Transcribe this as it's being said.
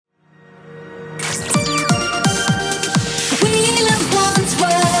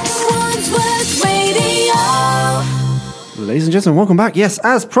Ladies and gentlemen, welcome back. Yes,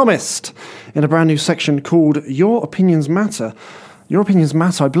 as promised, in a brand new section called Your Opinions Matter. Your Opinions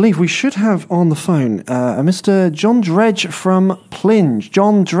Matter. I believe we should have on the phone Mr. John Dredge from Plinge.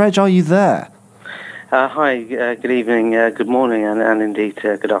 John Dredge, are you there? Hi, good evening, good morning, and indeed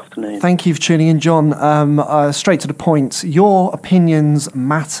good afternoon. Thank you for tuning in, John. Straight to the point. Your Opinions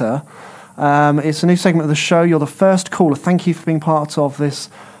Matter. It's a new segment of the show. You're the first caller. Thank you for being part of this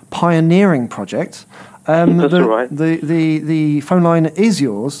pioneering project. That's all right. The phone line is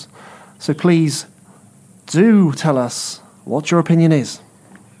yours, so please do tell us what your opinion is.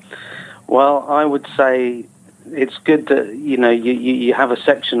 Well, I would say it's good that you have a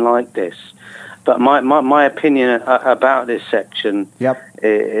section like this, but my opinion about this section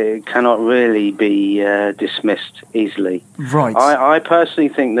it cannot really be dismissed easily. Right. I personally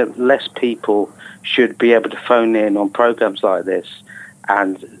think that less people should be able to phone in on programs like this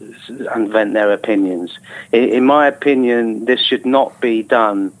and vent their opinions. In my opinion, this should not be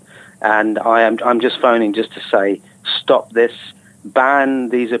done, and I'm just phoning just to say, stop this, ban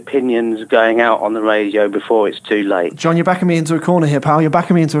these opinions going out on the radio before it's too late. John, you're backing me into a corner here, pal. You're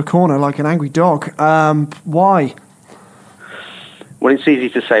backing me into a corner like an angry dog. Why? Well, it's easy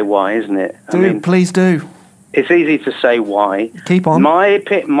to say why, isn't it? Please do. It's easy to say why. Keep on.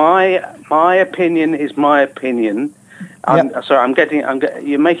 My opinion is my opinion. Sorry,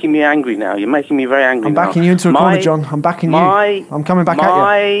 you're making me angry now. You're making me very angry now. I'm backing you into a corner, John. I'm backing you. I'm coming back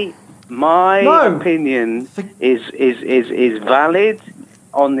at you. My opinion is valid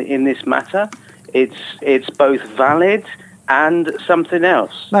in this matter. It's both valid and something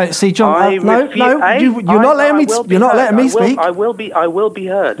else. No, see, John. You're not letting me speak. I will be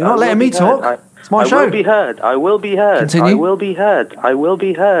heard. You're not letting me talk. It's my show. I will be heard. I will be heard. Continue. I will be heard. I will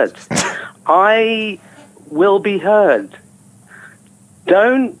be heard. I will be heard.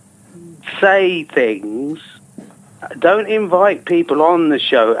 Don't say things. Don't invite people on the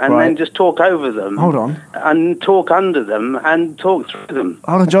show and then just talk over them. Hold on. And talk under them and talk through them.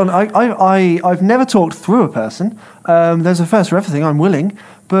 Hold on, John. I've never talked through a person. There's a first for everything. I'm willing,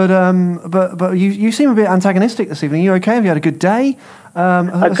 but you seem a bit antagonistic this evening. You okay? Have you had a good day?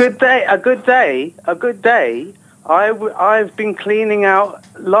 A good day. I've been cleaning out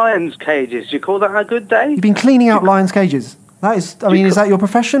lions' cages. Do you call that a good day? You've been cleaning out lions' cages. That is. Is that your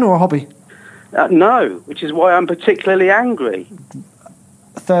profession or a hobby? No, which is why I'm particularly angry.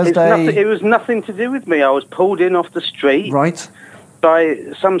 Thursday. It was nothing to do with me. I was pulled in off the street. Right. By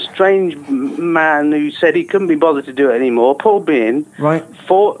some strange man who said he couldn't be bothered to do it anymore. Pulled me in. Right.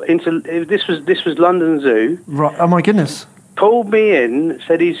 This was London Zoo. Right. Oh my goodness. Pulled me in.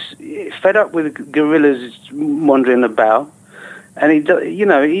 Said he's fed up with gorillas wandering about. And he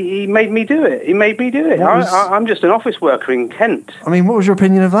made me do it. He made me do it. I'm just an office worker in Kent. I mean, what was your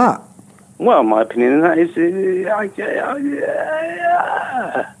opinion of that? Well, my opinion on that is...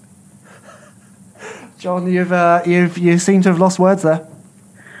 John, you seem to have lost words there.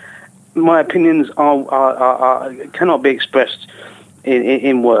 My opinions cannot be expressed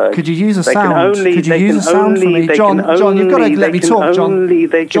in words. Could you use a sound? Could you use a sound for me? John, you've got to let me talk, John.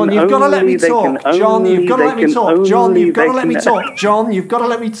 John, you've got to let me talk. John, you've got to let me talk. John, you've got to let me talk. John, you've got to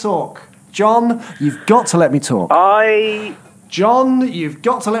let me talk. John, you've got to let me talk. John, you've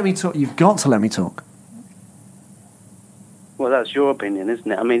got to let me talk. You've got to let me talk. Well, that's your opinion,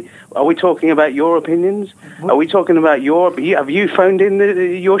 isn't it? I mean, are we talking about your opinions? Are we talking about your... Have you phoned in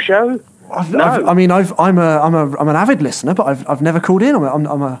your show? No. I'm an avid listener, but I've never called in.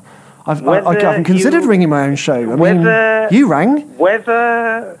 I haven't considered ringing my own show. You rang. Let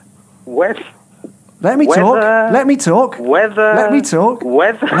me talk. Let me talk. Let me talk.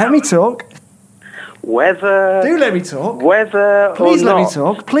 Let me talk. Do let me talk. Please let me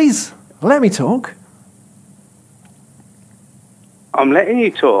talk. Please let me talk. I'm letting you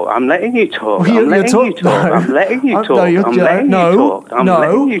talk. I'm letting you talk. I'm letting you talk. I'm letting you talk. I'm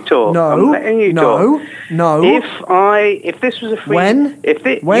letting you talk. I'm letting you talk. No. If this was a free...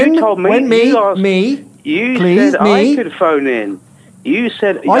 you told me... You said I could phone in. You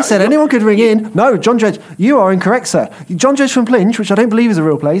said... I said anyone could ring in. No, John Dredge, you are incorrect, sir. John Dredge from Plinge, which I don't believe is a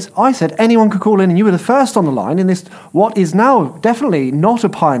real place, I said anyone could call in, and you were the first on the line in this, what is now definitely not a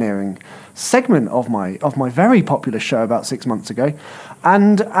pioneering segment of my very popular show about 6 months ago.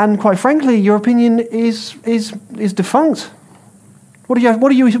 And quite frankly, your opinion is defunct. What do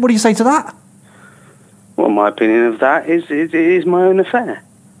you say to that? Well, my opinion of that is my own affair.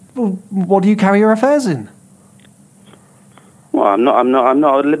 Well, what do you carry your affairs in? Well, I'm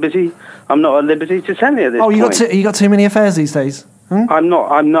not at liberty. I'm not at liberty to tell you at this point. You got too many affairs these days. I'm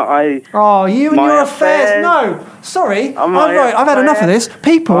not. Oh, you and my your affairs. No, sorry. I've had enough of this.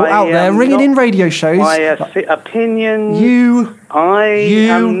 People out there ringing in radio shows. My opinion. You.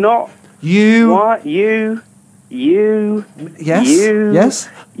 am not. You. What? You. Yes. You. Yes.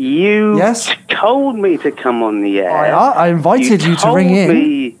 You. Yes. Told me to come on the air. I invited you to ring in.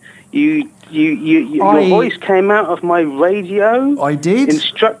 Me, your voice came out of my radio. I did.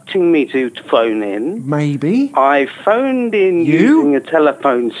 Instructing me to phone in. Maybe. I phoned in using a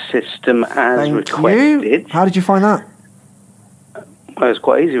telephone system as requested. You. How did you find that? Well, it's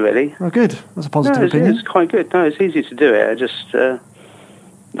quite easy, really. Oh, good. That's a positive opinion. It's quite good. No, it's easy to do it. I just...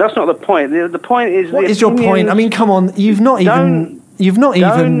 that's not the point. The point is... What is your point? I mean, come on. You've not even...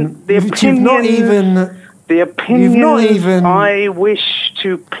 The opinions I wish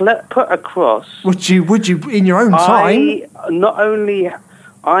to put across... Would you, in your own time?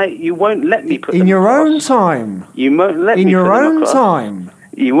 You won't let me put them across. In your own time? You won't let me put them across. In your own time?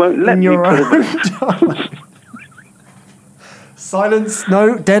 You won't let me put them across. Silence.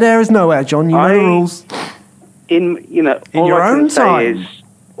 No, dead air is nowhere, John. You know the rules. In your own time.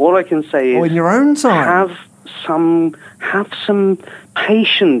 All I can say is... Or in your own time. Have some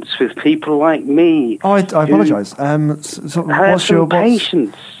patience with people like me. Oh, I apologise. What's your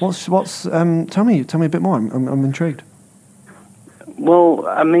patience? What's tell me a bit more. I'm intrigued. Well,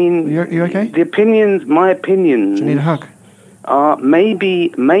 I mean, you okay? My opinions. Do you need a hug?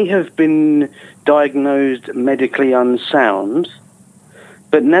 May have been diagnosed medically unsound,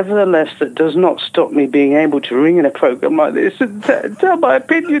 but nevertheless, that does not stop me being able to ring in a program like this and tell my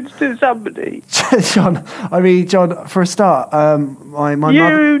opinions to somebody. John, for a start, my mother...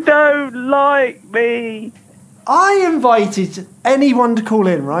 You don't like me. I invited anyone to call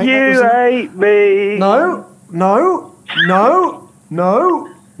in, right? You hate me. No.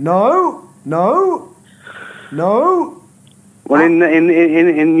 Well, in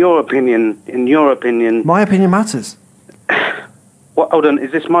your opinion, my opinion matters. What? Hold on.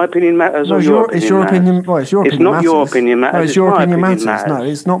 Is this my opinion matters or your opinion? It's your opinion. Well, it's your opinion. It's not your opinion matters. No, it's your opinion matters. No,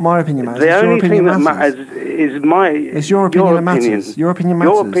 it's not my opinion matters. The only thing that matters is my. It's your opinion that matters. Your opinion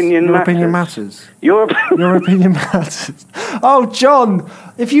matters. Your opinion matters. Your opinion matters. Oh, John!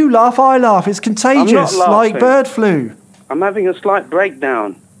 If you laugh, I laugh. It's contagious, like bird flu. I'm having a slight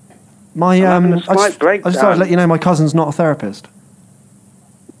breakdown. I just thought I'd let you know my cousin's not a therapist.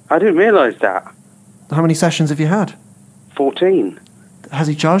 I didn't realise that. How many sessions have you had? 14. Has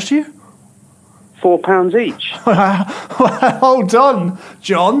he charged you? £4 each. Hold on,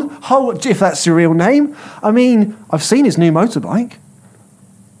 John. If that's your real name. I mean, I've seen his new motorbike.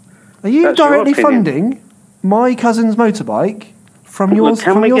 Are you directly funding my cousin's motorbike from your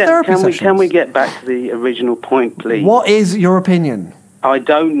therapy sessions? Can we get back to the original point, please? What is your opinion? I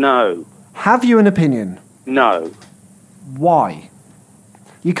don't know. Have you an opinion? No. Why?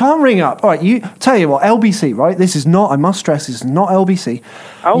 You can't ring up. All right, tell you what, LBC, right? This is not, I must stress, this is not LBC.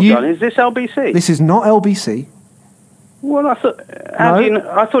 Hold on, is this LBC? This is not LBC. Well, I thought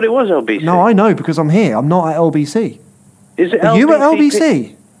it was LBC. No, I know, because I'm here. I'm not at LBC. Is it Are you at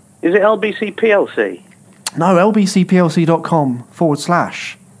LBC? Is it LBC PLC? No, lbcplc.com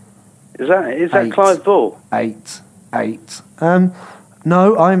 /. Is that Clive Bull? 8.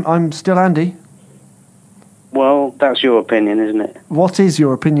 No, I'm still Andy. Well, that's your opinion, isn't it? What is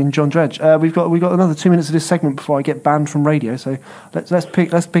your opinion, John Dredge? We've got another 2 minutes of this segment before I get banned from radio. So let's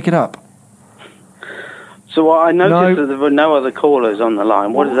pick it up. So I noticed that there were no other callers on the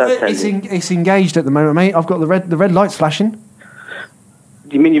line. What does that tell you? It's engaged at the moment, mate. I've got the red lights flashing.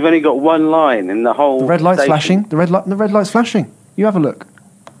 You mean you've only got one line in the whole? The red light's station? flashing. The red light's flashing. You have a look.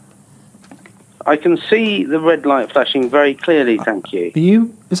 I can see the red light flashing very clearly. Thank you.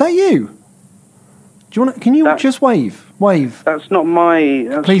 Is that you? Do you want? Can you just wave? Wave. That's not my.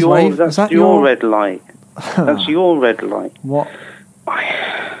 That's Please wave. That's your red light. That's your red light. What?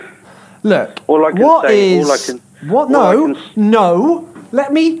 Look. All I can say. No.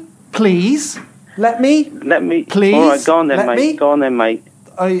 Let me. Please. Let me. Please. All right. Go on then, mate. Go on then, mate.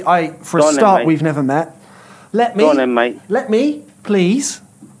 For a start, we've never met. Let me. Go on then, mate. Let me. Please.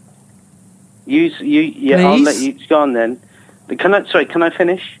 Yeah, Please? I'll let you. Go on then. Can I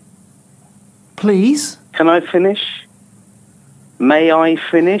finish? Please? Can I finish? May I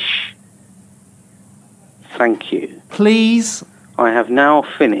finish? Thank you. Please? I have now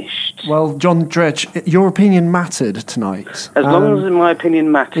finished. Well, John Dredge, your opinion mattered tonight. As long as my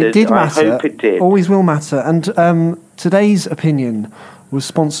opinion mattered, it did matter. I hope it did. Always will matter. And today's opinion was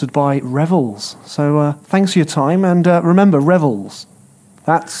sponsored by Revels. So thanks for your time. And remember, Revels.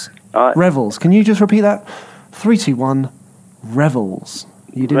 That's Revels. Can you just repeat that? 3, 2, 1, Revels.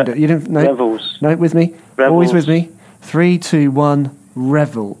 You didn't. No. Revels. No, with me. Revels. Always with me. 3, 2, 1.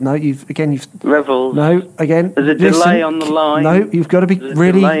 Revel. No, you've Revels. No, again. There's a delay on the line. No, you've got to be There's a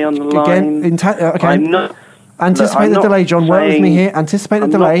really delay on the line. again. Okay. I'm not. Anticipate I'm the not delay, John. Work with me saying- here. Anticipate the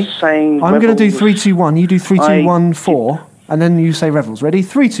I'm delay. not saying I'm going to do Revels. 3, 2, 1. You do 3, 2, I- 1, 4, and then you say Revels. Ready?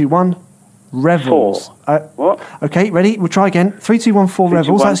 3, 2, 1. Revels. 4. What? Okay, ready? We'll try again. 3, 2, 1, 4. 3, 2,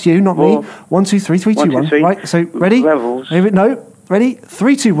 Revels. 1, That's you, not 4. me. 1, 2, 3. 3, 2, 1, 2, 1. 3. Right. So ready? Revels. No. Ready?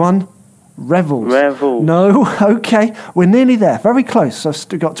 3, 2, 1. Revels. Revels. No. Okay. We're nearly there. Very close. So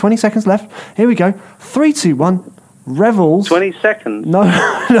I've got 20 seconds left. Here we go. 3, 2, 1. Revels. 20 seconds. No,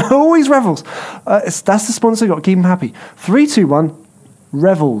 no, always Revels. That's the sponsor. Got to keep them happy. 3, 2, 1.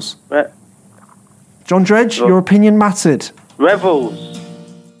 Revels. John Dredge, your opinion mattered. Revels.